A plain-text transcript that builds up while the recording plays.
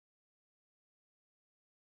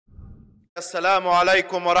Assalaamu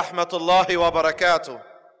Alaikum wa Rahmatullahi wa Barakaathuhu.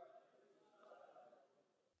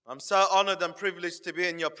 I'm so honored and privileged to be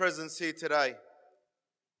in your presence here today.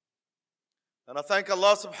 And I thank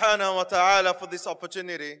Allah subhanahu wa ta'ala for this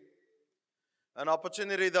opportunity. An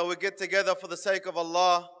opportunity that we get together for the sake of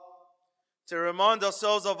Allah, to remind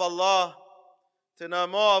ourselves of Allah, to know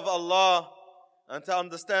more of Allah, and to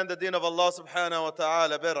understand the deen of Allah subhanahu wa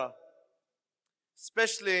ta'ala better.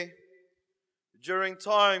 Especially during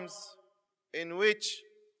times in which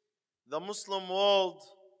the Muslim world,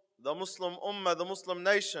 the Muslim ummah, the Muslim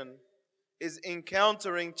nation is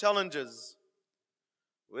encountering challenges,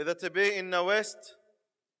 whether to be in the west,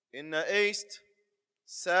 in the east,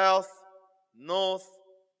 south, north,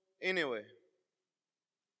 anywhere.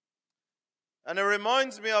 And it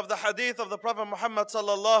reminds me of the hadith of the Prophet Muhammad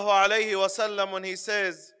sallallahu alayhi wa sallam when he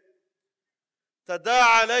says,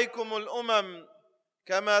 تَدَاعَ عَلَيْكُمُ الْأُمَمْ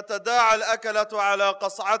كَمَا تَدَاعَ الْأَكَلَةُ عَلَى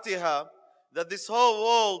قَصْعَتِهَا, that this whole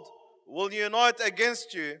world will unite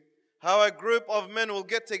against you, how a group of men will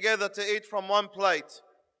get together to eat from one plate.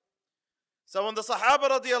 So when the Sahaba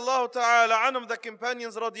radiallahu ta'ala anhum, the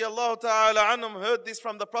companions radiallahu ta'ala anhum, heard this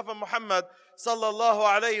from the Prophet Muhammad sallallahu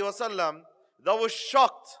alayhi wa sallam, they were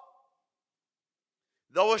shocked.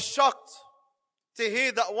 They were shocked to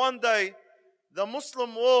hear that one day the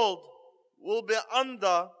Muslim world will be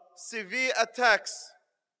under severe attacks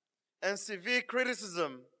and severe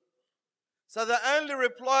criticism. So the only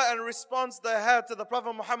reply and response they had to the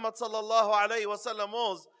Prophet Muhammad sallallahu alayhi wa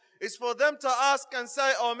sallam is for them to ask and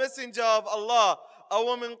say, O Messenger of Allah,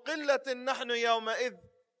 أَوَ مِنْ قِلَّةٍ نَحْنُ يَوْمَئِذٍ,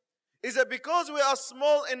 is it because we are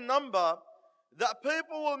small in number that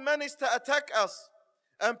people will manage to attack us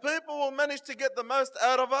and people will manage to get the most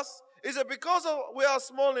out of us? Is it because we are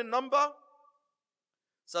small in number?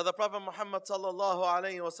 So the Prophet Muhammad sallallahu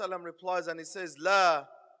alayhi wa sallam replies and he says, La,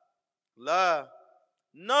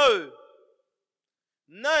 no,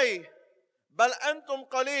 nay, bal antum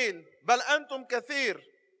qaleel, bal antum kathir.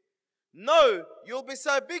 No, you'll be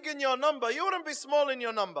so big in your number, you wouldn't be small in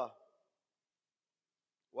your number.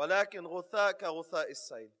 وَلَكِنْ غُثَاءَ كَغُثَاءِ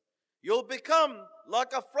السَّيْلِ, you'll become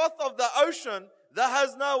like a froth of the ocean that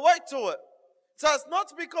has no weight to it. So it's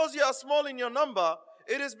not because you are small in your number,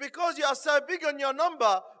 it is because you are so big in your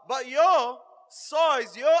number, but your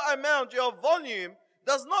size, your amount, your volume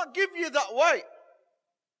does not give you that weight.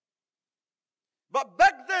 But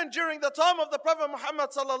back then, during the time of the Prophet Muhammad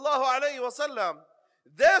sallallahu alayhi wa sallam,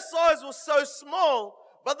 their size was so small,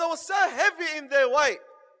 but they were so heavy in their weight.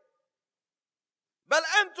 بَلْ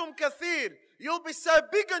أَنْتُمْ كَثِيرٌ, you'll be so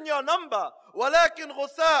big in your number. وَلَكِنْ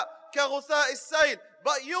غُثَاء كَغُثَاءِ السَّيْلِ,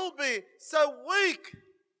 but you'll be so weak.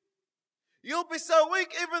 You'll be so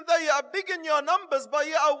weak even though you are big in your numbers, but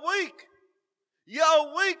you are weak. You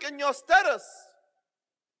are weak in your status.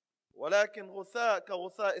 وَلَكِنْ غُثَاء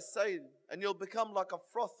كَغُثَاءِ السَّيْلِ, and you'll become like a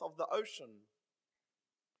froth of the ocean.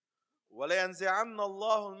 وَلَيَنْزِعَنَّ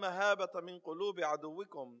اللَّهُ الْمَهَابَةَ مِنْ قُلُوبِ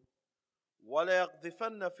عَدُوِّكُمْ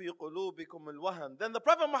وَلَيَقْذِفَنَّ فِي قُلُوبِكُمُ الْوَهَنَ. Then the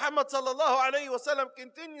Prophet Muhammad sallallahu alayhi wa sallam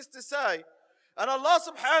continues to say, and Allah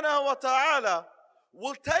subhanahu wa ta'ala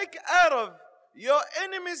will take out of your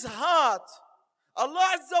enemy's heart,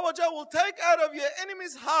 Allah Azza wa Jalla will take out of your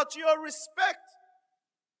enemy's heart your respect,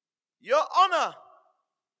 your honor.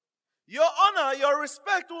 Your honor, your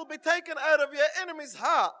respect will be taken out of your enemy's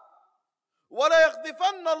heart.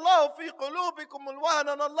 وَلَيَقْذِفَنَّ اللَّهُ فِي قُلُوبِكُمُ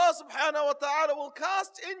الْوَهَنَ, and Allah subhanahu wa ta'ala will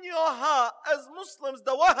cast in your heart as Muslims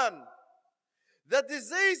the wahan, the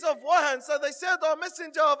disease of wahan. So they said, O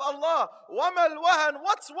Messenger of Allah, وَمَا الْوَهَنْ,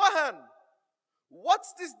 what's wahan?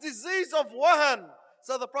 What's this disease of wahan?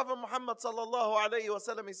 So the Prophet Muhammad sallallahu alayhi wa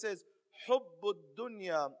sallam, he says, حُبُّ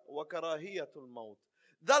الدُّنْيَا وَكَرَاهِيَةُ الْمَوْتِ,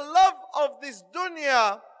 the love of this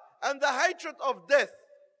dunya and the hatred of death.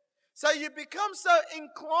 So you become so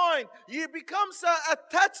inclined, you become so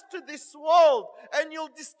attached to this world, and you'll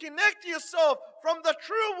disconnect yourself from the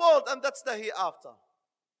true world, and that's the hereafter.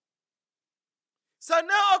 So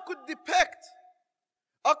now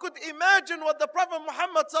I could imagine what the Prophet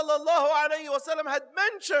Muhammad sallallahu alayhi wa sallam had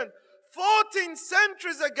mentioned 14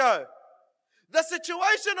 centuries ago. The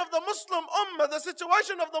situation of the Muslim ummah, the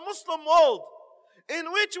situation of the Muslim world, in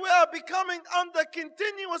which we are becoming under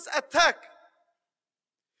continuous attack,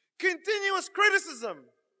 continuous criticism,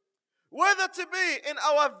 whether to be in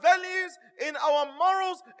our values, in our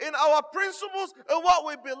morals, in our principles, in what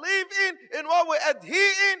we believe in what we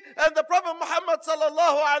adhere in. And the Prophet Muhammad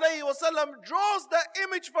sallallahu alayhi wa sallam draws the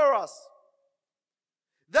image for us.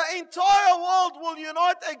 The entire world will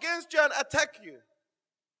unite against you and attack you.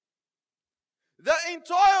 The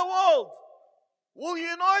entire world will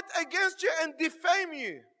unite against you and defame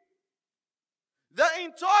you. The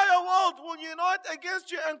entire world will unite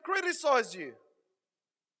against you and criticize you.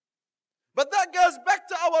 But that goes back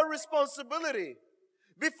to our responsibility.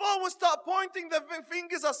 Before we start pointing the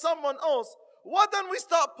fingers at someone else, why don't we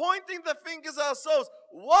start pointing the fingers at ourselves?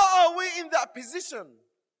 Why are we in that position?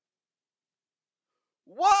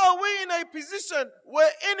 Why are we in a position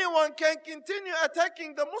where anyone can continue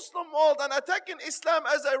attacking the Muslim world and attacking Islam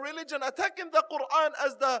as a religion, attacking the Quran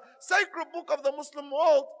as the sacred book of the Muslim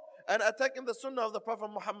world, and attacking the Sunnah of the Prophet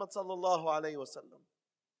Muhammad sallallahu alaihi wasallam?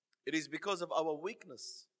 It is because of our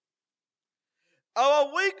weakness.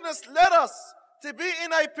 Our weakness led us to be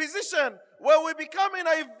in a position where we become in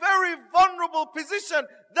a very vulnerable position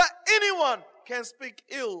that anyone can speak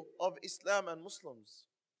ill of Islam and Muslims.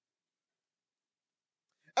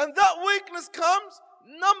 And that weakness comes,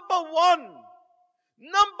 number one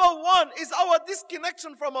is our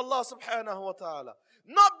disconnection from Allah subhanahu wa ta'ala.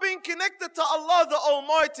 Not being connected to Allah the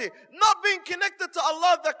Almighty, not being connected to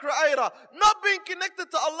Allah the Creator, not being connected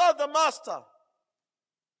to Allah the Master.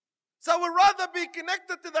 So we'd rather be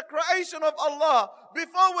connected to the creation of Allah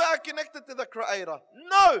before we are connected to the Creator.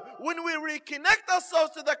 No, when we reconnect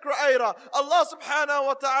ourselves to the Creator, Allah subhanahu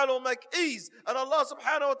wa ta'ala will make ease, and Allah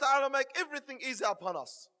subhanahu wa ta'ala will make everything easy upon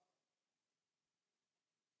us.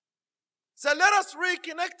 So let us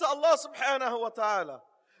reconnect to Allah subhanahu wa ta'ala.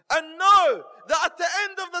 And know that at the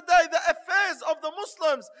end of the day, the affairs of the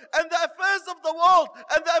Muslims and the affairs of the world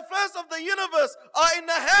and the affairs of the universe are in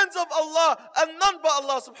the hands of Allah and none but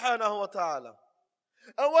Allah subhanahu wa ta'ala.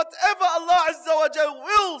 And whatever Allah Azza wa Jal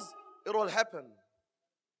wills, it will happen.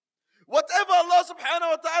 Whatever Allah subhanahu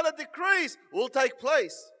wa ta'ala decrees will take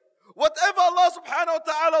place. Whatever Allah subhanahu wa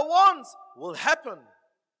ta'ala wants will happen.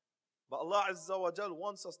 But Allah Azza wa Jal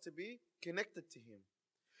wants us to be connected to Him.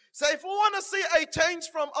 So if we want to see a change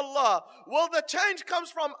from Allah, well, the change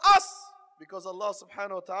comes from us, because Allah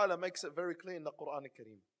subhanahu wa ta'ala makes it very clear in the Quran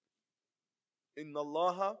al-Kareem. Inna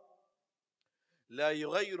Allah la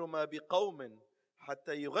yughayyiru ma biqawmin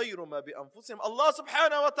hatta yughayyiru ma bi anfusihim. Allah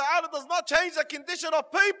subhanahu wa ta'ala does not change the condition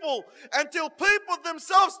of people until people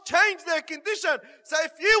themselves change their condition. So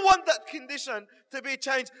if you want that condition to be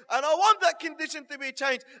changed, and I want that condition to be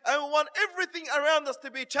changed, and we want everything around us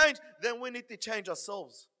to be changed, then we need to change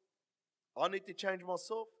ourselves. I need to change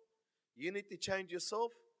myself. You need to change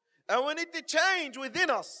yourself. And we need to change within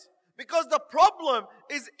us. Because the problem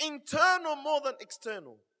is internal more than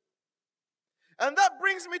external. And that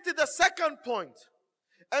brings me to the second point.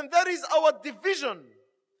 And that is our division.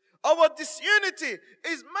 Our disunity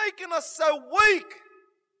is making us so weak.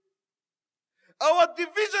 Our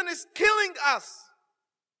division is killing us.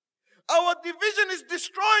 Our division is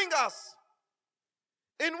destroying us.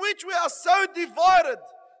 In which we are so divided,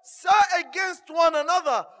 so against one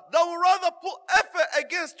another, that we rather put effort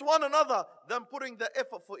against one another than putting the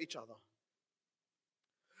effort for each other.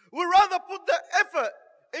 We rather put the effort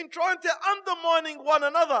in trying to undermining one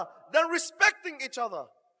another than respecting each other.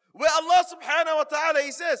 Where Allah subhanahu wa ta'ala,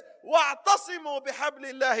 He says, وَاعْتَصِمُوا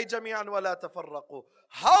بِحَبْلِ اللَّهِ جَمِيعًا وَلَا تَفَرَّقُوا.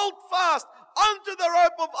 Hold fast unto the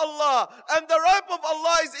rope of Allah, and the rope of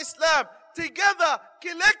Allah is Islam, together,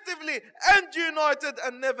 collectively, and united,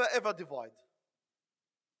 and never ever divide.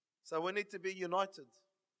 So we need to be united.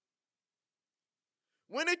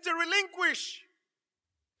 We need to relinquish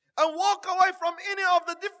and walk away from any of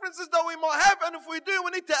the differences that we might have. And if we do,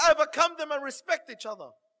 we need to overcome them and respect each other.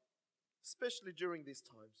 Especially during these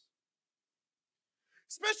times.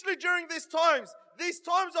 Especially during these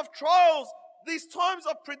times of trials, these times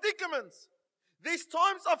of predicaments, these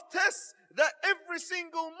times of tests that every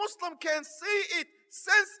single Muslim can see it,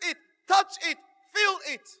 sense it, touch it, feel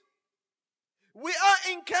it. We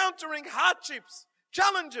are encountering hardships,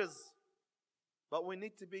 challenges, but we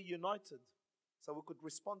need to be united so we could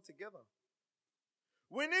respond together.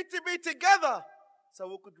 We need to be together so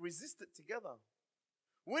we could resist it together.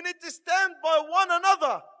 We need to stand by one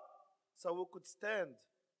another so we could stand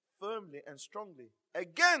firmly and strongly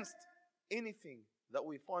against anything that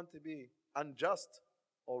we find to be unjust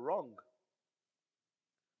or wrong.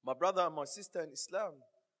 My brother and my sister in Islam,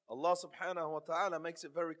 Allah subhanahu wa ta'ala makes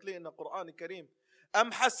it very clear in the Quran al-Kareem.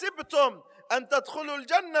 أَمْ حَسِبْتُمْ أَن تَدْخُلُوا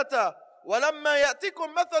الْجَنَّةَ وَلَمَّا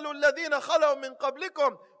يَأْتِكُمْ مَثَلُ الَّذِينَ خَلَوْا مِنْ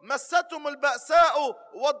قَبْلِكُمْ مَسَّتْهُمُ الْبَأْسَاءُ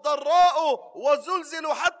وَالضَّرَّاءُ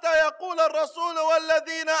وَزُلْزِلُوا حَتَّى يَقُولَ الرَّسُولُ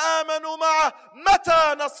وَالَّذِينَ آمَنُوا مَعَهُ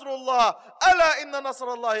مَتَى نَصْرُ اللَّهِ أَلَا إِنَّ نَصْرَ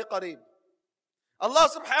اللَّهِ قَرِيبٌ. Allah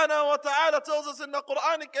subhanahu wa ta'ala tells us in the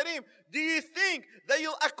Quran al-Kareem, do you think that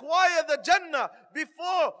you'll acquire the Jannah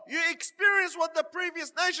before you experience what the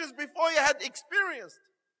previous nations before you had experienced?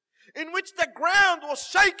 In which the ground was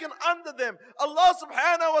shaken under them. Allah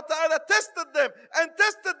subhanahu wa ta'ala tested them and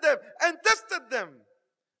tested them and tested them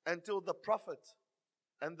until the Prophet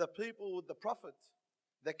and the people with the Prophet,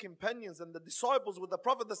 the companions and the disciples with the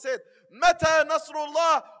Prophet, they said, Mata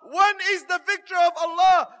Nasrullah, when is the victory of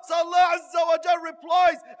Allah? So Allah Azza wa Jal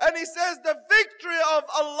replies, and He says, the victory of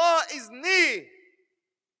Allah is near.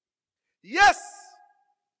 Yes,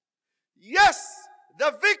 yes,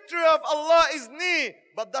 the victory of Allah is near,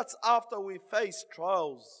 but that's after we face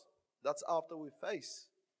trials. That's after we face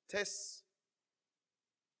tests.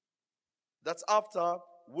 That's after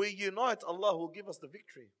we unite, Allah will give us the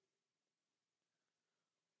victory.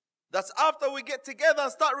 That's after we get together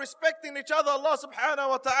and start respecting each other, Allah subhanahu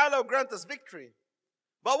wa ta'ala will grant us victory.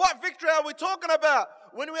 But what victory are we talking about?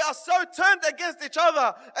 When we are so turned against each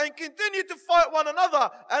other and continue to fight one another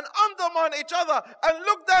and undermine each other and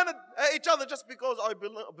look down at each other just because I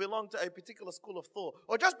belong to a particular school of thought,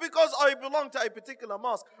 or just because I belong to a particular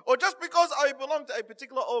mosque, or just because I belong to a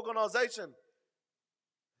particular organization.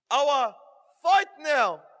 Our fight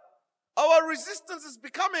now, our resistance is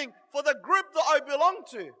becoming for the group that I belong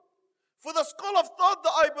to, for the school of thought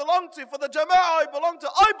that I belong to, for the jama'ah I belong to.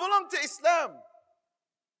 I belong to Islam.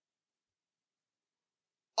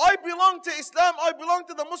 I belong to Islam. I belong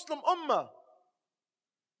to the Muslim Ummah.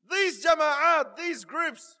 These jama'at, these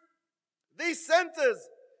groups, these centers,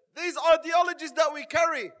 these ideologies that we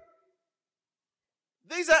carry,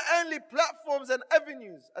 these are only platforms and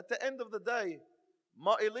avenues. At the end of the day,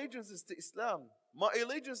 my allegiance is to Islam. My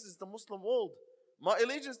allegiance is to the Muslim world. My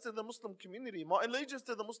allegiance to the Muslim community. My allegiance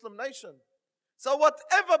to the Muslim nation. So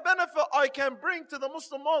whatever benefit I can bring to the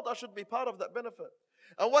Muslim world, I should be part of that benefit.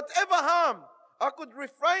 And whatever harm I could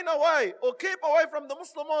refrain away or keep away from the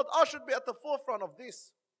Muslim world, I should be at the forefront of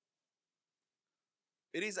this.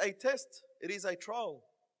 It is a test. It is a trial.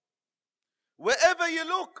 Wherever you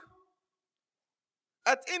look,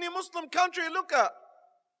 at any Muslim country you look at,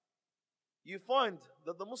 you find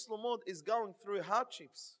that the Muslim world is going through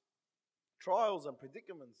hardships, trials and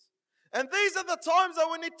predicaments. And these are the times that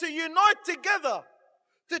we need to unite together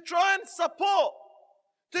to try and support,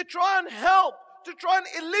 to try and help, to try and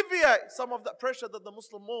alleviate some of that pressure that the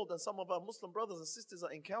Muslim world and some of our Muslim brothers and sisters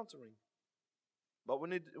are encountering. But we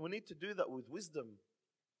need to do that with wisdom.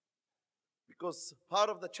 Because part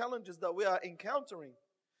of the challenges that we are encountering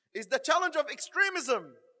is the challenge of extremism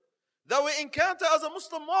that we encounter as a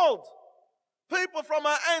Muslim world. People from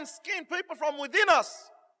our own skin, people from within us,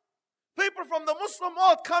 people from the Muslim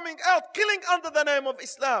world coming out, killing under the name of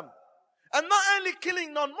Islam. And not only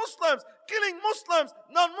killing non-Muslims, killing Muslims,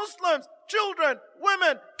 non-Muslims, children,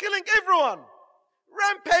 women, killing everyone,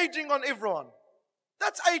 rampaging on everyone.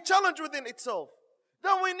 That's a challenge within itself.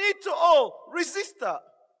 Then we need to all resist that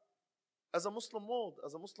as a Muslim world,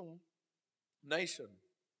 as a Muslim nation.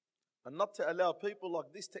 And not to allow people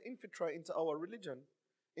like this to infiltrate into our religion,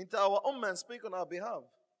 into our ummah and speak on our behalf.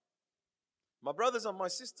 My brothers and my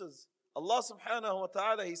sisters, Allah subhanahu wa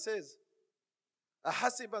ta'ala, He says,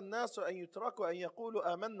 أَحَسِبَ النَّاسُ أَن يُتْرَكُوا أَن يَقُولُوا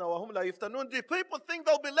آمَنَّا وَهُمْ لَا يُفْتَنُونَ. Do people think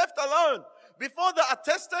they'll be left alone before they are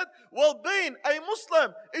tested? Well, being a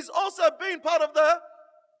Muslim is also being part of the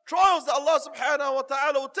trials that Allah subhanahu wa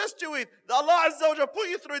ta'ala will test you with. That Allah Azza wa Jalla put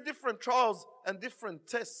you through different trials and different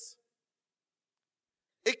tests.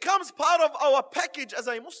 It comes part of our package as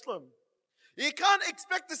a Muslim. You can't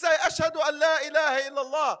expect to say, Ashhadu an la ilaha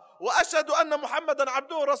illallah wa ashhadu anna Muhammadan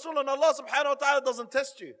abduhu rasul, and Allah subhanahu wa ta'ala doesn't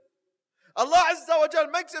test you. Allah Azza wa Jal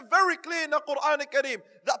makes it very clear in the Quran Kareem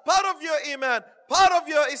that part of your iman, part of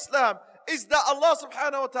your Islam is that Allah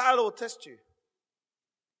subhanahu wa ta'ala will test you.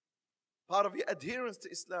 Part of your adherence to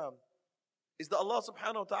Islam is that Allah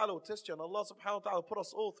subhanahu wa ta'ala will test you, and Allah subhanahu wa ta'ala will put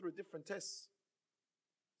us all through different tests.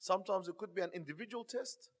 Sometimes it could be an individual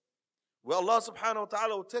test, where Allah subhanahu wa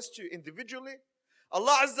ta'ala will test you individually.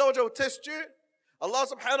 Allah Azza wa Jalla will test you. Allah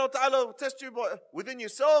subhanahu wa ta'ala will test you within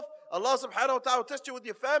yourself. Allah subhanahu wa ta'ala will test you with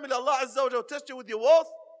your family. Allah Azza wa Jalla will test you with your wealth.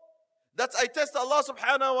 That's a test that Allah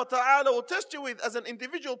subhanahu wa ta'ala will test you with as an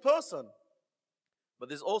individual person. But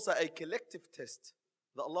there's also a collective test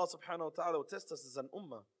that Allah subhanahu wa ta'ala will test us as an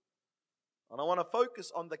ummah. And I want to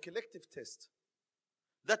focus on the collective test.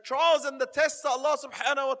 The trials and the tests that Allah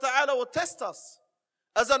subhanahu wa ta'ala will test us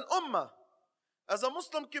as an ummah, as a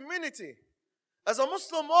Muslim community, as a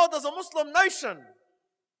Muslim world, as a Muslim nation.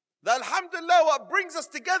 That alhamdulillah, what brings us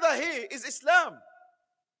together here is Islam.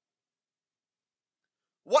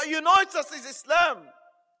 What unites us is Islam.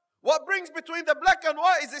 What brings between the black and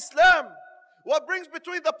white is Islam. What brings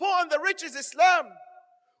between the poor and the rich is Islam.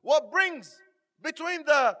 What brings between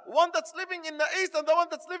the one that's living in the east and the one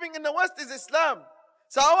that's living in the west is Islam.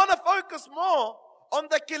 So I want to focus more on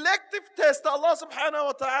the collective test that Allah subhanahu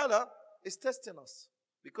wa ta'ala is testing us,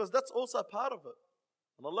 because that's also part of it.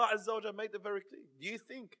 And Allah Azza wa Jalla made it very clear. Do you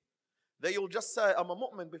think that you'll just say, I'm a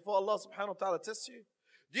mu'min before Allah subhanahu wa ta'ala tests you?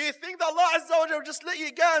 Do you think that Allah Azza wa Jalla will just let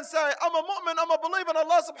you go and say, I'm a mu'min, I'm a believer, and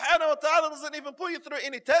Allah subhanahu wa ta'ala doesn't even put you through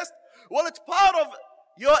any test? Well, it's part of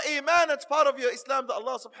your iman, it's part of your Islam that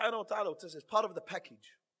Allah subhanahu wa ta'ala will test. It's part of the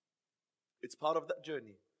package. It's part of that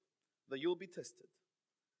journey that you'll be tested.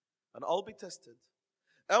 And I'll be tested.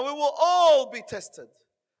 And we will all be tested.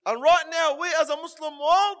 And right now, we as a Muslim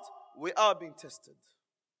world, we are being tested.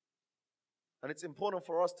 And it's important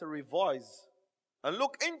for us to revise and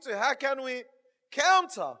look into how can we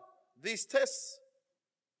counter these tests.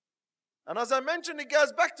 And as I mentioned, it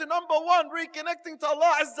goes back to number one, reconnecting to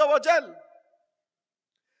Allah Azza wa Jal.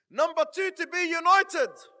 Number two, to be united.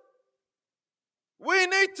 We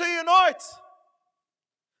need to unite.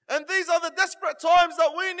 And these are the desperate times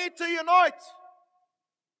that we need to unite.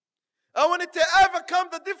 And we need to overcome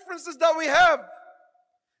the differences that we have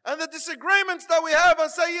and the disagreements that we have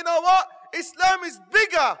and say, you know what? Islam is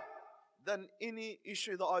bigger than any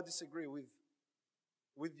issue that I disagree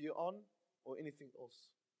with you on or anything else.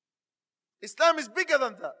 Islam is bigger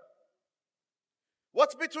than that.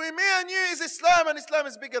 What's between me and you is Islam, and Islam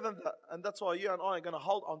is bigger than that. And that's why you and I are going to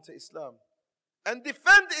hold on to Islam and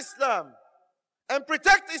defend Islam and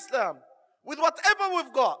protect Islam with whatever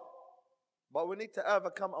we've got. But we need to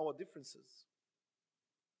overcome our differences.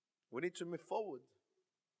 We need to move forward.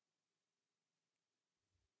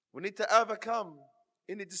 We need to overcome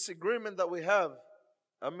any disagreement that we have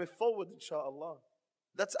and move forward, inshallah.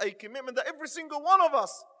 That's a commitment that every single one of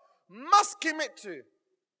us must commit to.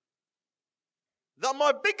 That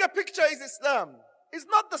my bigger picture is Islam. It's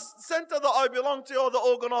not the center that I belong to or the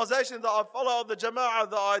organization that I follow or the jama'ah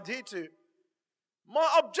that I adhere to.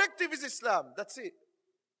 My objective is Islam. That's it.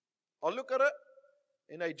 I look at it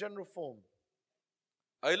in a general form.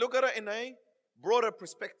 I look at it in a broader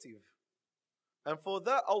perspective. And for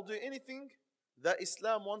that, I'll do anything that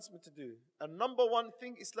Islam wants me to do. And number one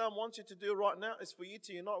thing Islam wants you to do right now is for you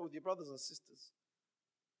to unite with your brothers and sisters.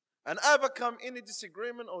 And overcome any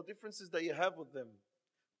disagreement or differences that you have with them.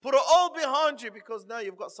 Put it all behind you because now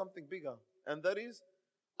you've got something bigger. And that is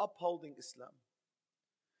upholding Islam.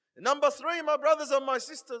 And number three, my brothers and my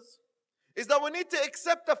sisters, is that we need to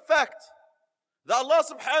accept the fact that Allah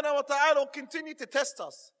subhanahu wa ta'ala will continue to test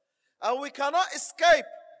us. And we cannot escape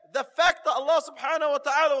the fact that Allah subhanahu wa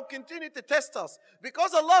ta'ala will continue to test us.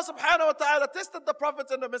 Because Allah subhanahu wa ta'ala tested the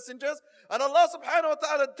prophets and the messengers, and Allah subhanahu wa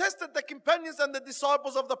ta'ala tested the companions and the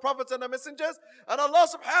disciples of the prophets and the messengers, and Allah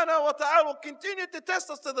subhanahu wa ta'ala will continue to test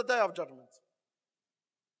us to the day of judgment.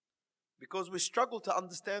 Because we struggle to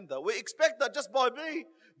understand that. We expect that just by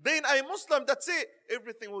being a Muslim, that's it.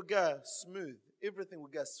 Everything will go smooth. Everything will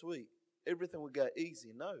go sweet. Everything will go easy.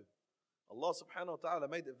 No. Allah subhanahu wa ta'ala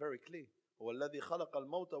made it very clear. وَالَّذِي خَلَقَ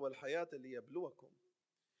الْمَوْتَ وَالْحَيَاةَ لِيَبْلُوَكُمْ.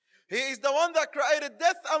 He is the one that created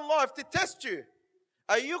death and life to test you.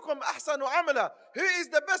 أَيُّكُمْ أَحْسَنُ عَمَلًا. Who is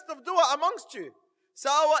the best of doer amongst you? So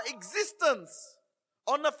our existence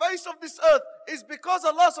on the face of this earth is because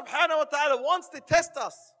Allah subhanahu wa ta'ala wants to test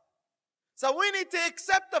us. So we need to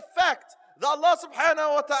accept the fact that Allah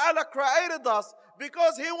subhanahu wa ta'ala created us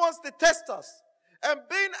because He wants to test us. And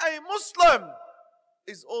being a Muslim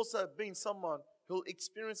is also being someone who'll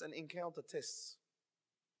experience and encounter tests.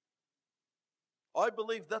 I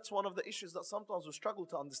believe that's one of the issues that sometimes we struggle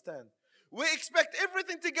to understand. We expect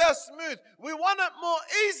everything to go smooth. We want it more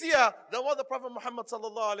easier than what the Prophet Muhammad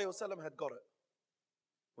sallallahu alaihi wasallam had got it.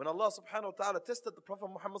 When Allah subhanahu wa ta'ala tested the Prophet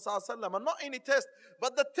Muhammad sallallahu alaihi wasallam, and not any test,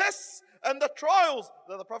 but the tests and the trials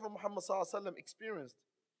that the Prophet Muhammad sallallahu alaihi wasallam experienced,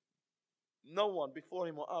 no one before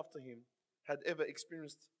him or after him had ever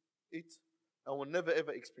experienced it and will never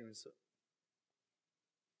ever experience it.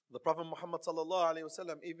 The Prophet Muhammad sallallahu alaihi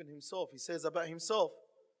wasallam, even himself, he says about himself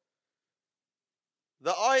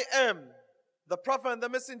that I am the Prophet and the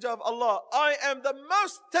Messenger of Allah. I am the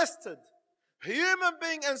most tested human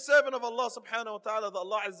being and servant of Allah subhanahu wa ta'ala that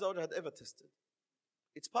Allah Azza wa Jalla had ever tested.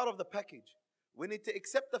 It's part of the package. We need to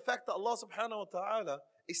accept the fact that Allah subhanahu wa ta'ala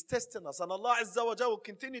is testing us, and Allah Azza wa Jalla will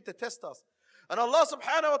continue to test us. And Allah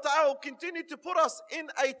subhanahu wa ta'ala will continue to put us in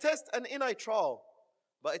a test and in a trial.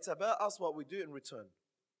 But it's about us what we do in return.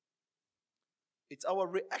 It's our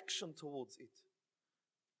reaction towards it.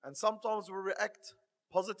 And sometimes we react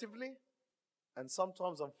positively, and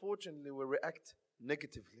sometimes, unfortunately, we react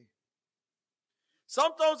negatively.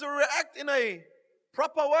 Sometimes we react in a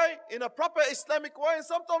proper way, in a proper Islamic way, and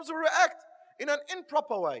sometimes we react in an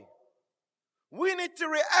improper way. We need to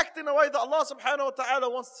react in a way that Allah subhanahu wa ta'ala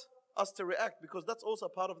wants us to react, because that's also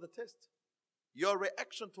part of the test. Your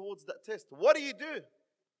reaction towards that test. What do you do?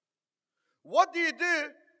 What do you do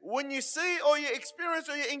when you see or you experience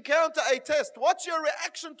or you encounter a test? What's your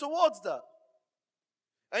reaction towards that?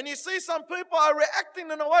 And you see some people are reacting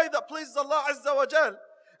in a way that pleases Allah Azza wa Jal.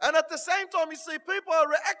 And at the same time, you see people are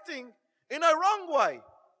reacting in a wrong way.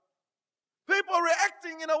 People are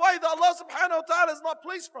reacting in a way that Allah subhanahu wa ta'ala is not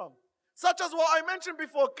pleased from. Such as what I mentioned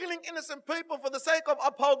before, killing innocent people for the sake of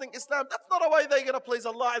upholding Islam. That's not a way they're going to please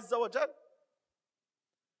Allah Azza wa Jal.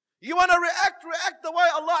 You want to react the way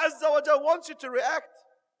Allah Azza wa Jal wants you to react.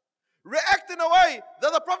 React in a way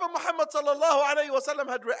that the Prophet Muhammad sallallahu alayhi wa sallam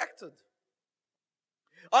had reacted.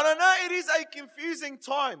 And I know it is a confusing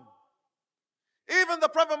time. Even the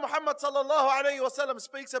Prophet Muhammad sallallahu alayhi wa sallam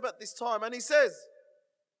speaks about this time, and he says,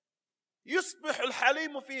 يُصْبِحُ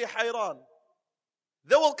الْحَلِيمُ فِيهِ حَيْرَانٌ.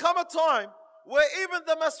 There will come a time where even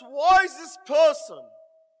the most wisest person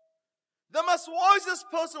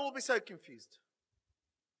will be so confused.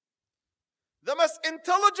 The most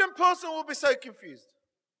intelligent person will be so confused.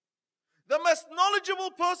 The most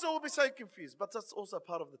knowledgeable person will be so confused. But that's also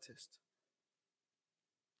part of the test.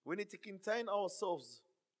 We need to contain ourselves,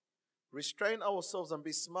 restrain ourselves, and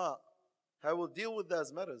be smart how we'll deal with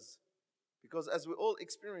those matters. Because as we all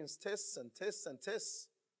experience tests and tests and tests,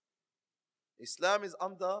 Islam is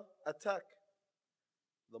under attack.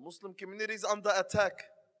 The Muslim community is under attack.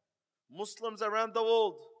 Muslims around the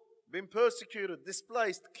world being persecuted,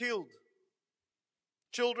 displaced, killed.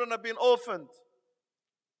 Children have been orphaned.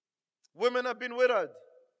 Women have been widowed.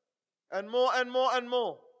 And more and more and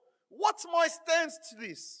more. What's my stance to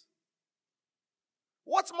this?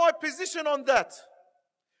 What's my position on that?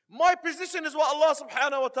 My position is what Allah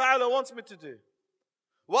subhanahu wa ta'ala wants me to do.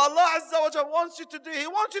 What Allah Azza wa Jalla wants you to do, He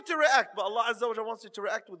wants you to react. But Allah Azza wa Jalla wants you to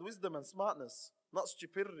react with wisdom and smartness, not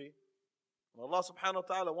stupidity. And Allah subhanahu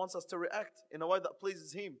wa ta'ala wants us to react in a way that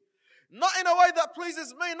pleases Him. Not in a way that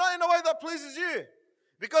pleases me, not in a way that pleases you.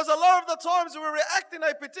 Because a lot of the times we react in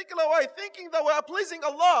a particular way thinking that we are pleasing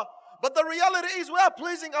Allah. But the reality is we are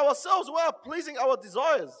pleasing ourselves, we are pleasing our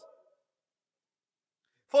desires.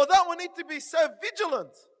 For that we need to be so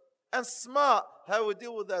vigilant and smart how we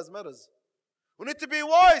deal with those matters. We need to be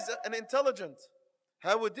wise and intelligent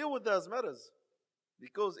how we deal with those matters.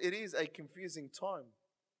 Because it is a confusing time.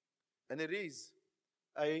 And it is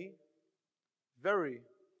a very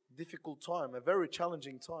difficult time, a very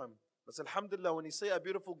challenging time. But alhamdulillah, when you see a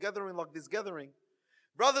beautiful gathering like this gathering,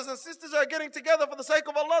 brothers and sisters are getting together for the sake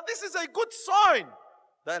of Allah, this is a good sign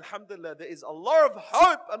that alhamdulillah there is a lot of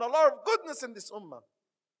hope and a lot of goodness in this ummah.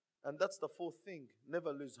 And that's the fourth thing,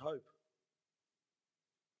 never lose hope.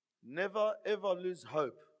 Never ever lose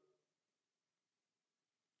hope.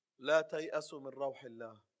 لا تيأسوا من روح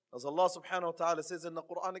الله. As Allah subhanahu wa ta'ala says in the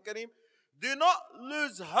Quran al-Kareem, do not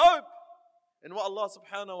lose hope in what Allah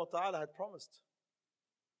subhanahu wa ta'ala had promised.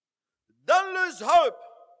 Don't lose hope.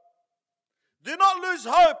 Do not lose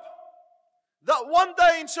hope that one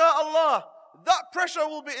day, inshaAllah, that pressure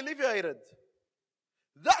will be alleviated.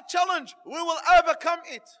 That challenge, we will overcome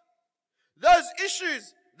it. Those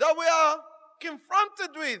issues that we are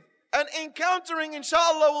confronted with and encountering,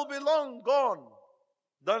 inshaAllah, will be long gone.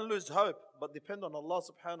 Don't lose hope, but depend on Allah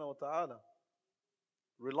subhanahu wa ta'ala.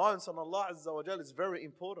 Reliance on Allah Azza wa Jal is very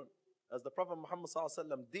important, as the Prophet Muhammad sallallahu alaihi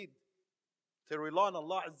wasallam did. To rely on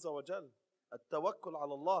Allah Azza wa Jal. At-tawakkul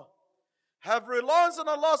ala Allah. Have reliance on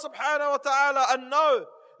Allah subhanahu wa ta'ala and know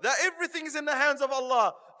that everything is in the hands of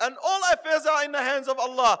Allah and all affairs are in the hands of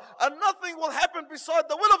Allah and nothing will happen beside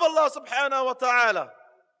the will of Allah subhanahu wa ta'ala.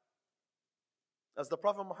 As the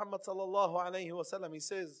Prophet Muhammad sallallahu alayhi wa sallam, he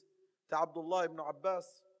says to Abdullah ibn Abbas,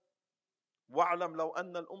 وَاعْلَمْ لَوْ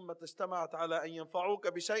أَنَّ الْأُمَّةَ اجْتَمَعَتْ عَلَىٰ أَنْ يَنْفَعُوكَ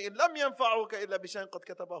بِشَيْءٍ لَمْ يَنْفَعُوكَ إِلَّا بِشَيْءٍ قَدْ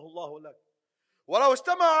كَتَبَهُ اللَّهُ لَكَ وَلَوْ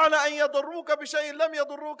اجْتَمَعُوا عَلَىٰ أَنْ يَضُرُّوكَ بِشَيْءٍ لَمْ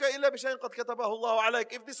يَضُرُّوكَ إِلَّا بِشَيْءٍ قَدْ كَتَبَهُ اللَّهُ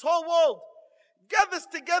عَلَيْكَ. If this whole world gathers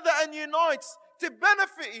together and unites to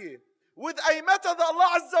benefit you with a matter that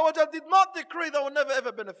Allah Azza wa Jal did not decree, that will never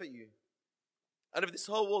ever benefit you. And if this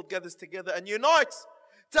whole world gathers together and unites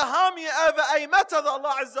to harm you over a matter that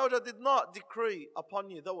Allah Azza wa Jal did not decree upon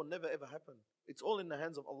you, that will never ever happen. It's all in the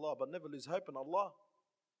hands of Allah, but never lose hope in Allah.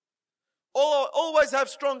 Always have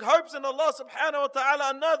strong hopes in Allah subhanahu wa ta'ala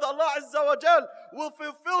and know that Allah Azza wa Jal will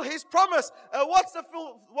fulfill His promise. And what's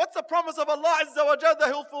the promise of Allah Azza wa Jal that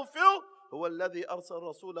He'll fulfill? هو الذي أرسل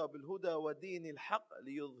رسوله بالهدى ودين الحق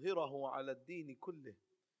ليظهره على الدين كله.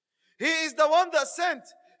 He is the one that sent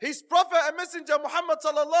His Prophet and Messenger Muhammad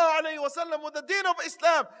sallallahu alayhi wa sallam with the deen of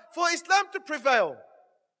Islam for Islam to prevail,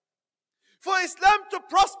 for Islam to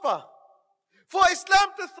prosper, for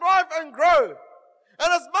Islam to thrive and grow.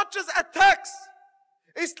 And as much as attacks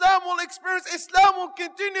Islam will experience, Islam will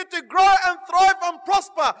continue to grow and thrive and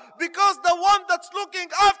prosper because the one that's looking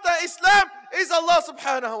after Islam is Allah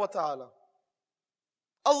subhanahu wa ta'ala.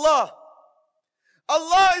 Allah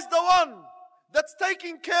is the one that's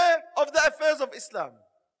taking care of the affairs of Islam.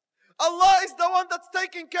 Allah is the one that's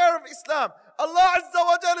taking care of Islam. Allah Azza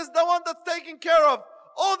wa Jal is the one that's taking care of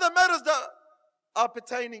all the matters that are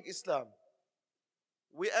pertaining Islam.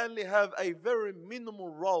 We only have a very minimal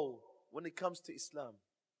role when it comes to Islam.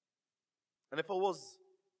 And if it was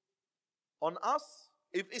on us,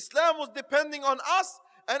 if Islam was depending on us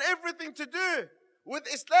and everything to do with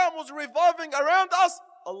Islam was revolving around us,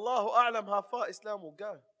 Allahu A'lam how far Islam will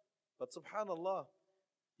go. But subhanallah,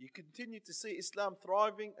 you continue to see Islam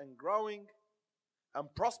thriving and growing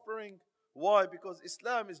and prospering. Why? Because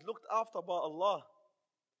Islam is looked after by Allah.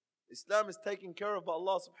 Islam is taken care of by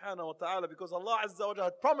Allah subhanahu wa ta'ala, because Allah Azza wa Jalla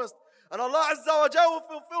had promised, and Allah Azza wa Jalla will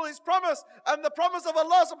fulfill His promise, and the promise of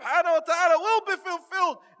Allah subhanahu wa ta'ala will be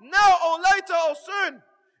fulfilled now or later or soon,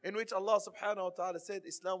 in which Allah subhanahu wa ta'ala said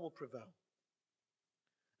Islam will prevail.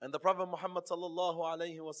 And the Prophet Muhammad sallallahu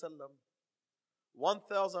alayhi wa sallam,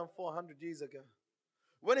 1,400 years ago,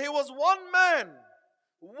 when he was one man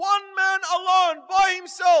alone by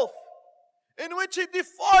himself, in which he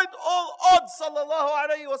defied all odds sallallahu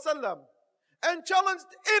alayhi wa sallam, and challenged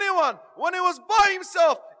anyone when he was by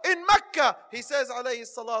himself in Mecca. He says alayhi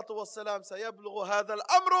salatu wa salam, سَيَبْلُغُ هَذَا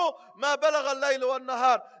الْأَمْرُ مَا بَلَغَ اللَّيْلُ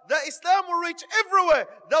وَالنَّهَارِ. That Islam will reach everywhere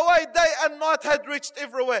the way day and night had reached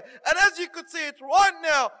everywhere. And as you could see it right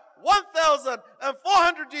now,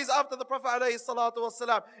 1,400 years after the Prophet alayhi salatu wa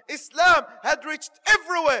salam, Islam had reached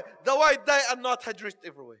everywhere the way day and night had reached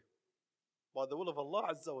everywhere. By the will of Allah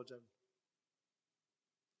Azza wa Jalla.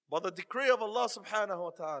 By the decree of Allah subhanahu wa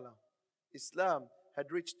ta'ala, Islam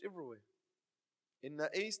had reached everywhere. In the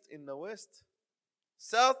east, in the west,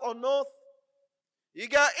 south or north. You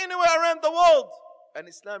go anywhere around the world and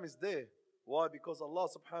Islam is there. Why? Because Allah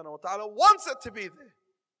subhanahu wa ta'ala wants it to be there.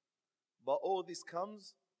 But all this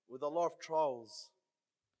comes with a lot of trials.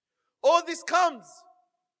 All this comes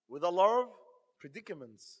with a lot of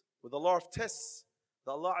predicaments, with a lot of tests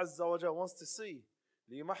that Allah Azza wa Jalla wants to see.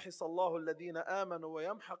 لِيُمَحِّصَ اللَّهُ الَّذِينَ آمَنُوا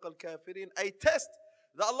وَيَمْحَقَ الْكَافِرِينَ. A test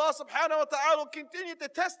that Allah subhanahu wa ta'ala will continue to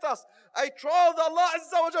test us. A trial that Allah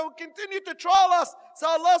Azza wa Jalla will continue to trial us. So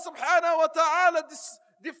Allah subhanahu wa ta'ala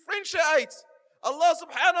differentiates. Allah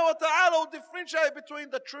subhanahu wa ta'ala will differentiate between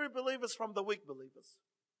the true believers from the weak believers.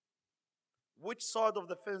 Which side of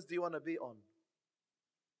the fence do you want to be on?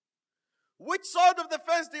 Which side of the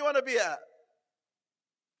fence do you want to be at?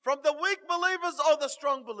 From the weak believers or the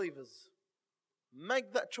strong believers?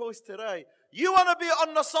 Make that choice today. You want to be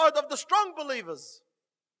on the side of the strong believers.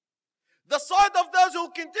 The side of those who will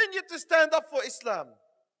continue to stand up for Islam.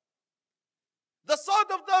 The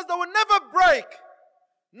side of those that will never break,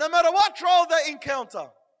 no matter what trial they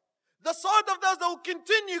encounter. The side of those that will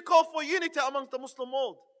continue to call for unity amongst the Muslim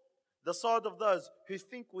world. The side of those who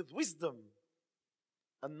think with wisdom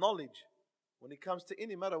and knowledge when it comes to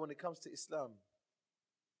any matter, when it comes to Islam.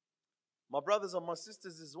 My brothers and my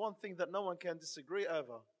sisters, is one thing that no one can disagree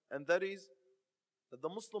over, and that is that the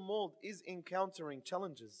Muslim world is encountering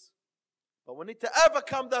challenges. But we need to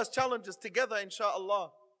overcome those challenges together, inshaAllah.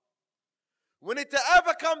 We need to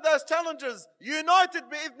overcome those challenges united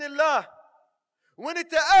bi-idhnillah. We need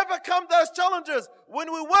to overcome those challenges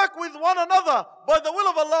when we work with one another by the will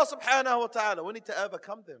of Allah subhanahu wa ta'ala. We need to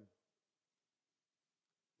overcome them.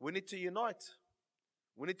 We need to unite.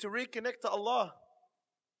 We need to reconnect to Allah.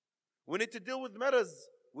 We need to deal with matters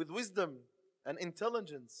with wisdom and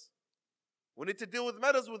intelligence. We need to deal with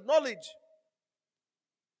matters with knowledge.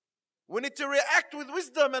 We need to react with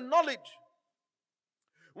wisdom and knowledge.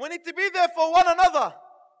 We need to be there for one another.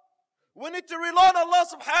 We need to rely on Allah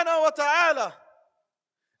subhanahu wa ta'ala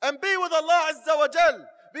and be with Allah Azza wa Jal,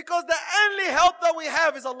 because the only help that we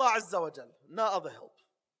have is Allah Azza wa Jal, no other help.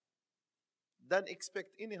 Don't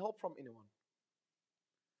expect any help from anyone.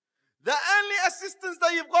 The only assistance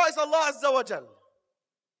that you've got is Allah Azza wa Jal.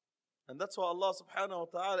 And that's why Allah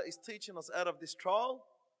subhanahu wa ta'ala is teaching us out of this trial.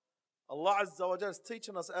 Allah Azza wa Jal is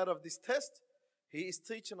teaching us out of this test. He is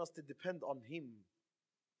teaching us to depend on Him.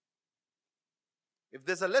 If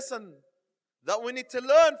there's a lesson that we need to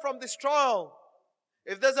learn from this trial,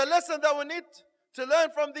 if there's a lesson that we need to learn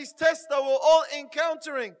from these tests that we're all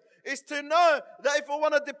encountering, is to know that if we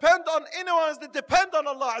want to depend on anyone, is to depend on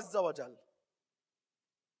Allah Azza wa Jal.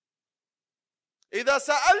 إِذَا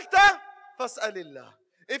سَأَلْتَ فَاسْأَلِ اللَّهِ.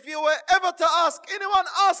 If you were ever to ask anyone,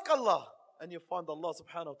 ask Allah. And you find Allah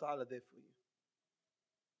subhanahu wa ta'ala there for you.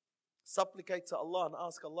 Supplicate to Allah and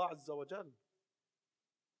ask Allah Azza wa Jal.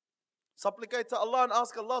 Supplicate to Allah and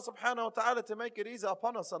ask Allah subhanahu wa ta'ala to make it easy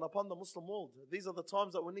upon us and upon the Muslim world. These are the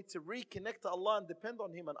times that we need to reconnect to Allah and depend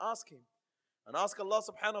on Him and ask Him. And ask Allah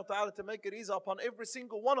subhanahu wa ta'ala to make it easy upon every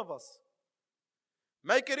single one of us.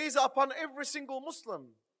 Make it easy upon every single Muslim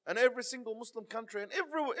and every single Muslim country and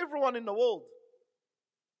everyone in the world.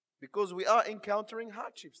 Because we are encountering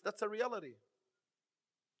hardships. That's a reality.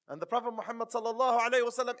 And the Prophet Muhammad sallallahu alayhi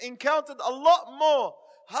wasallam encountered a lot more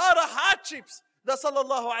harder hardships that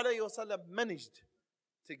sallallahu alayhi wasallam managed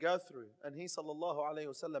to go through. And he sallallahu alayhi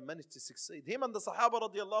wasallam managed to succeed. Him and the Sahaba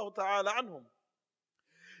radiallahu ta'ala anhum.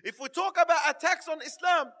 If we talk about attacks on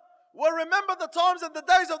Islam, well, remember the times and the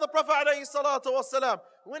days of the Prophet alayhi salatu wasalam,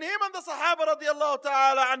 when him and the Sahaba radiallahu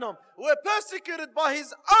ta'ala anhum were persecuted by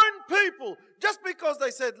his own people just because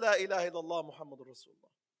they said La ilaha illallah Muhammadur Rasulullah.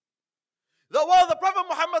 That while the Prophet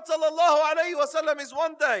Muhammad sallallahu alayhi wasallam is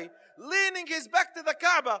one day leaning his back to the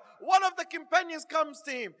Kaaba, one of the companions comes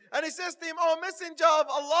to him and he says to him, "O Messenger of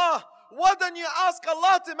Allah, why don't you ask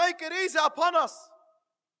Allah to make it easy upon us?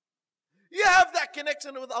 You have that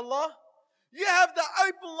connection with Allah. You have the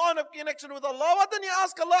open line of connection with Allah. Why don't you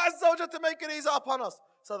ask Allah Azza wa Jalla to make it easy upon us?"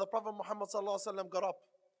 So the Prophet Muhammad sallallahu alaihi wasallam got up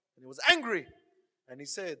and he was angry and he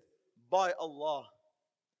said, "By Allah,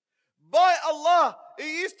 by Allah, it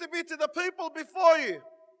used to be to the people before you,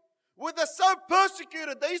 where they're so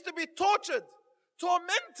persecuted, they used to be tortured,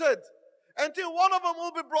 tormented, until one of them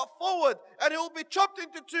will be brought forward and he will be chopped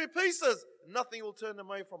into two pieces. Nothing will turn them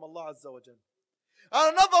away from Allah Azza wa Jalla.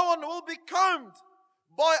 And another one will be combed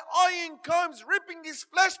by iron combs, ripping his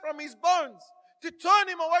flesh from his bones to turn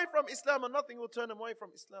him away from Islam, and nothing will turn him away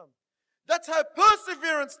from Islam." That's how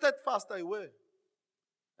perseverant, steadfast they were.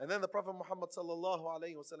 And then the Prophet Muhammad sallallahu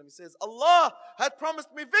alayhi wa sallam, he says, Allah had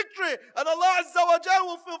promised me victory, and Allah Azza wa Jal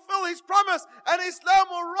will fulfill His promise, and Islam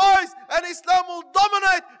will rise, and Islam will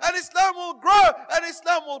dominate, and Islam will grow, and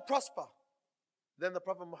Islam will prosper. Then the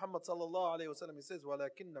Prophet Muhammad sallallahu alayhi wa sallam, he says,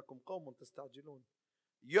 وَلَكِنَّكُمْ قَوْمٌ تَسْتَعْجِلُونَ.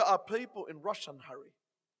 You are people in rush and hurry.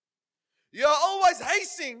 You are always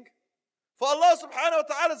hastening for Allah subhanahu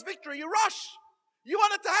wa ta'ala's victory. You rush. You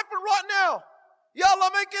want it to happen right now. Ya Allah,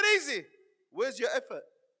 make it easy. Where's your effort?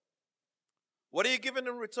 What are you giving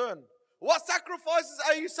in return? What sacrifices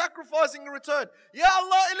are you sacrificing in return? Ya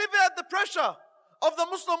Allah, alleviate the pressure of the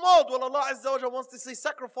Muslim world. Well, Allah Azza wa Jalla wants to see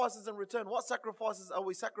sacrifices in return. What sacrifices are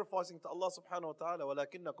we sacrificing to Allah subhanahu wa ta'ala?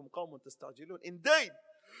 وَلَكِنَّكُمْ قَوْمٌ تَسْتَعْجِلُونَ. Indeed,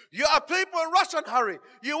 you are people in rush and hurry.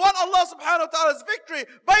 You want Allah subhanahu wa ta'ala's victory,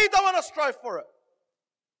 but you don't want to strive for it.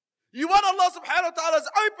 You want Allah subhanahu wa ta'ala's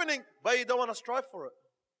opening, but you don't want to strive for it.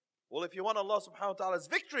 Well, if you want Allah subhanahu wa ta'ala's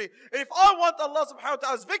victory, if I want Allah subhanahu wa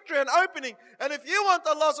ta'ala's victory and opening, and if you want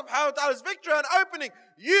Allah subhanahu wa ta'ala's victory and opening,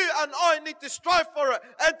 you and I need to strive for it.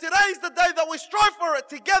 And today is the day that we strive for it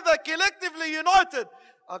together, collectively united,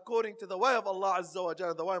 according to the way of Allah Azza wa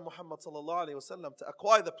Jalla, the way of Muhammad sallallahu alayhi wa sallam, to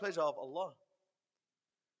acquire the pleasure of Allah.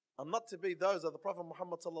 And not to be those that the Prophet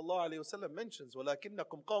Muhammad sallallahu alayhi wa sallam mentions,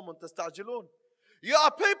 وَلَكِنَّكُمْ قَوْمٌ تَسْتَعْجِلُونَ. You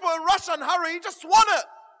are people in rush and hurry, you just want it,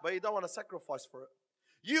 but you don't want to sacrifice for it.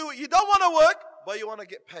 You don't want to work, but you want to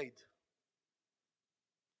get paid.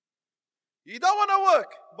 You don't want to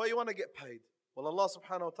work, but you want to get paid. Well, Allah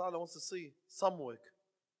subhanahu wa ta'ala wants to see some work.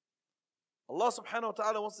 Allah subhanahu wa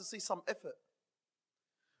ta'ala wants to see some effort.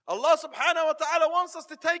 Allah subhanahu wa ta'ala wants us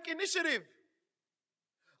to take initiative.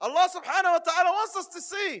 Allah subhanahu wa ta'ala wants us to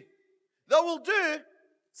see that we'll do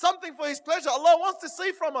something for His pleasure. Allah wants to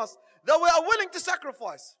see from us that we are willing to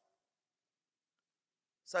sacrifice.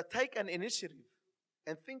 So take an initiative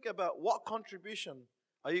and think about what contribution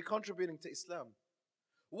are you contributing to Islam?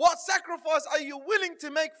 What sacrifice are you willing to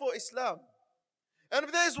make for Islam? And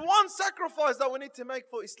if there's one sacrifice that we need to make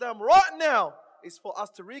for Islam right now, it's for us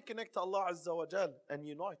to reconnect to Allah Azza wa Jal and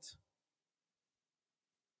unite.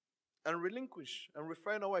 And relinquish and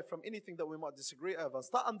refrain away from anything that we might disagree over. And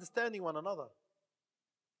start understanding one another.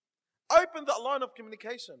 Open that line of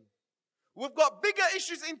communication. We've got bigger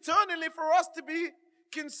issues internally for us to be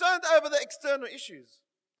concerned over the external issues.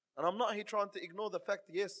 And I'm not here trying to ignore the fact,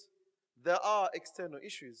 yes, there are external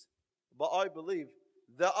issues. But I believe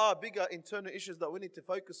there are bigger internal issues that we need to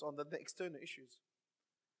focus on than the external issues.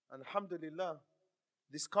 And alhamdulillah,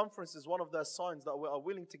 this conference is one of those signs that we are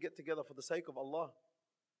willing to get together for the sake of Allah.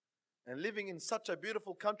 And living in such a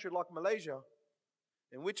beautiful country like Malaysia,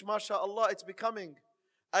 in which, mashallah, it's becoming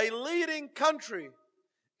a leading country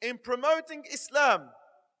in promoting Islam,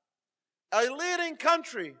 a leading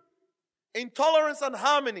country in tolerance and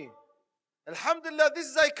harmony. Alhamdulillah, this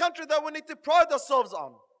is a country that we need to pride ourselves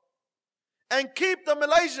on and keep the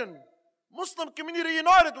Malaysian Muslim community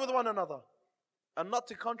united with one another, and not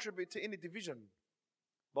to contribute to any division,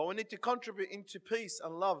 but we need to contribute into peace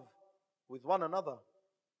and love with one another.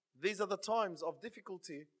 These are the times of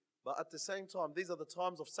difficulty, but at the same time, these are the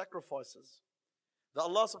times of sacrifices that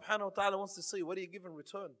Allah subhanahu wa ta'ala wants to see. What do you give in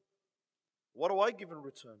return? What do I give in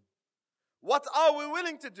return? What are we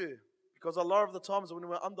willing to do? Because a lot of the times when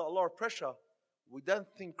we're under a lot of pressure, we don't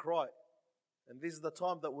think right. And this is the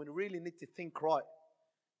time that we really need to think right.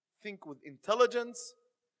 think with intelligence,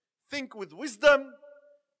 think with wisdom,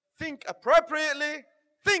 think appropriately,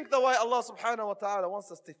 think the way Allah subhanahu wa ta'ala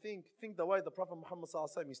wants us to think the way the Prophet Muhammad sallallahu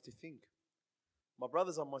alaihi wasallam used to think. My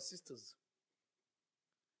brothers and my sisters,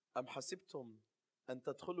 أم حسبتم أن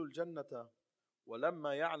تدخلوا الجنة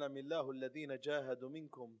ولما يعلم الله الذين جاهدوا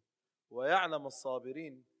منكم ويعلم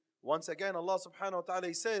الصابرين. Once again, Allah subhanahu wa ta'ala,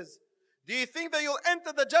 He says, do you think that you'll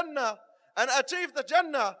enter the Jannah and achieve the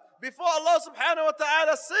Jannah before Allah subhanahu wa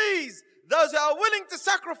ta'ala sees those who are willing to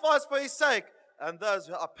sacrifice for His sake and those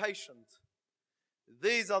who are patient?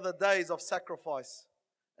 These are the days of sacrifice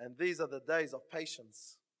and these are the days of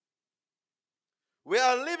patience. We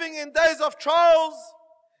are living in days of trials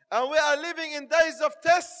and we are living in days of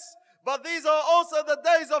tests, but these are also the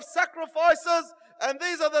days of sacrifices and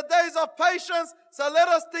these are the days of patience. So let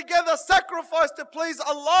us together sacrifice to please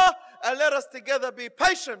Allah and let us together be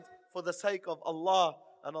patient for the sake of Allah.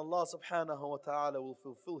 And Allah subhanahu wa ta'ala will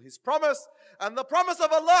fulfill His promise. And the promise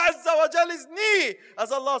of Allah Azza wa Jal is near.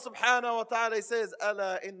 As Allah subhanahu wa ta'ala says,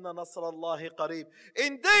 Ala inna nasrallahi qareeb.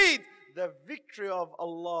 Indeed, the victory of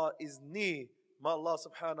Allah is near. May Allah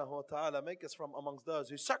subhanahu wa ta'ala make us from amongst those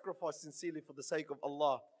who sacrifice sincerely for the sake of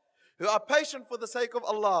Allah, who are patient for the sake of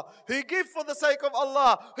Allah, who give for the sake of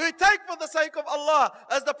Allah, who take for the sake of Allah.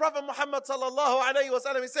 As the Prophet Muhammad sallallahu alayhi wa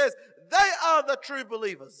sallam, he says, they are the true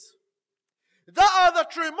believers. They are the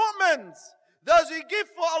true mu'mins. Those who give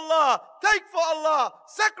for Allah, take for Allah,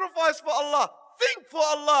 sacrifice for Allah, think for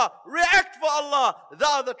Allah, react for Allah. They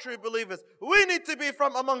are the true believers. We need to be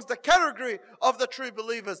from amongst the category of the true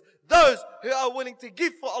believers. Those who are willing to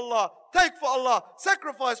give for Allah, take for Allah,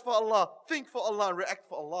 sacrifice for Allah, think for Allah, and react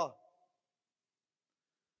for Allah.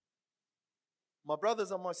 My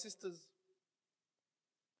brothers and my sisters,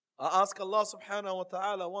 I ask Allah subhanahu wa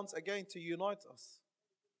ta'ala once again to unite us,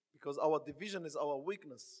 because our division is our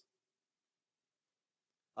weakness.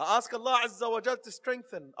 I ask Allah Azza wa Jal to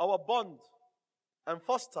strengthen our bond and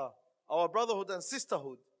foster our brotherhood and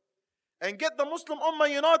sisterhood and get the Muslim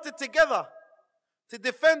Ummah united together to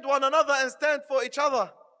defend one another and stand for each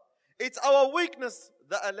other. It's our weakness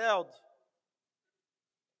that allowed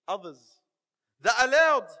others, that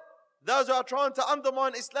allowed those who are trying to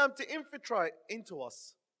undermine Islam to infiltrate into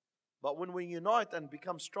us. But when we unite and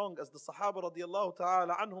become strong, as the Sahaba radiallahu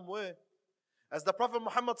ta'ala anhum were, as the Prophet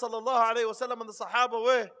Muhammad sallallahu alayhi wa sallam and the Sahaba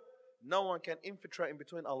were, no one can infiltrate in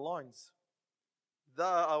between our lines. They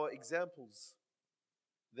are our examples.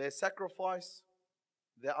 Their sacrifice,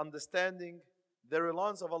 their understanding, their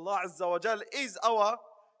reliance of Allah Azza wa Jal is our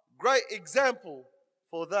great example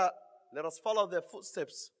for that. Let us follow their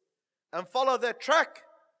footsteps and follow their track.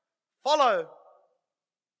 Follow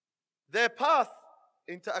their path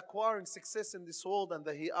into acquiring success in this world and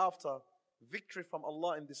the hereafter. Victory from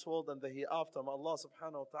Allah in this world and the hereafter. May Allah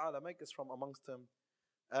subhanahu wa ta'ala make us from amongst them.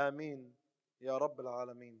 Ameen. Ya Rabbil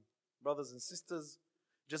Alameen. Brothers and sisters,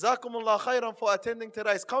 Jazakumullah khairan for attending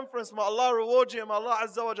today's conference. May Allah reward you. May Allah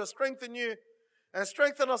Azza wa Jalla strengthen you and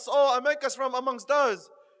strengthen us all and make us from amongst those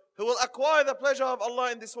who will acquire the pleasure of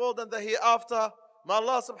Allah in this world and the hereafter. May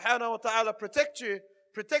Allah subhanahu wa ta'ala protect you.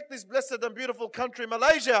 Protect this blessed and beautiful country,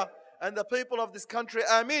 Malaysia, and the people of this country.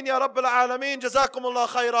 Ameen ya Rabbil Alameen. Jazakumullah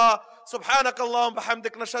khaira. Subhanakallahum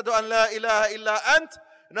bihamdik nashhadu an la ilaha illa ant.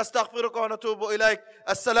 Nastaghfiruka wa natubu ilayk.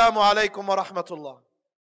 Assalaamu alaykum wa rahmatullah.